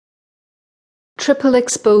Triple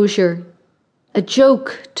exposure. A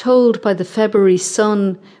joke told by the February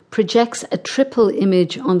sun projects a triple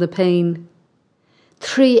image on the pane.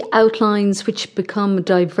 Three outlines which become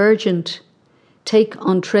divergent take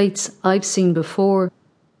on traits I've seen before.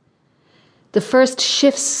 The first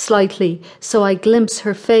shifts slightly, so I glimpse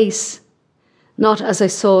her face, not as I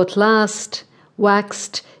saw it last,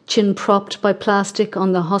 waxed, chin propped by plastic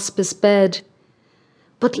on the hospice bed,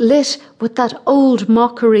 but lit with that old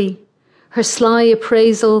mockery, her sly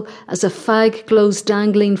appraisal as a fag glows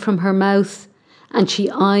dangling from her mouth, and she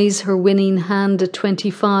eyes her winning hand at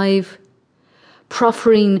 25,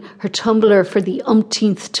 proffering her tumbler for the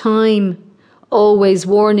umpteenth time, always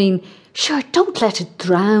warning, "Sure, don't let it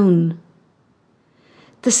drown."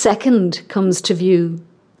 The second comes to view,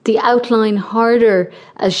 the outline harder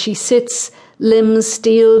as she sits, limbs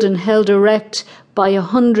steeled and held erect by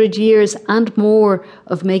 100 years and more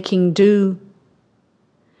of making do.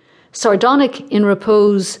 Sardonic in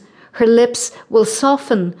repose, her lips will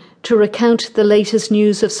soften to recount the latest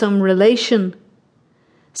news of some relation.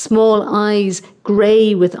 Small eyes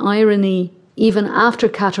grey with irony, even after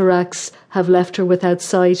cataracts have left her without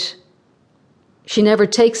sight. She never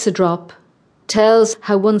takes a drop, tells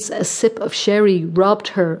how once a sip of sherry robbed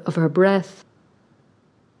her of her breath.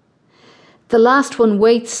 The last one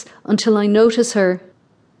waits until I notice her.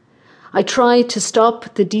 I try to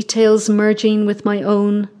stop the details merging with my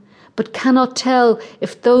own, but cannot tell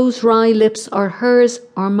if those wry lips are hers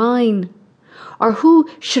or mine, or who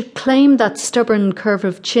should claim that stubborn curve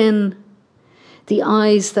of chin, the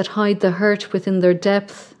eyes that hide the hurt within their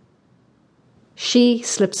depth. She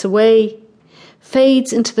slips away,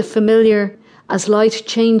 fades into the familiar as light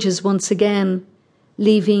changes once again,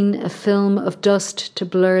 leaving a film of dust to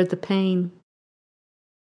blur the pain.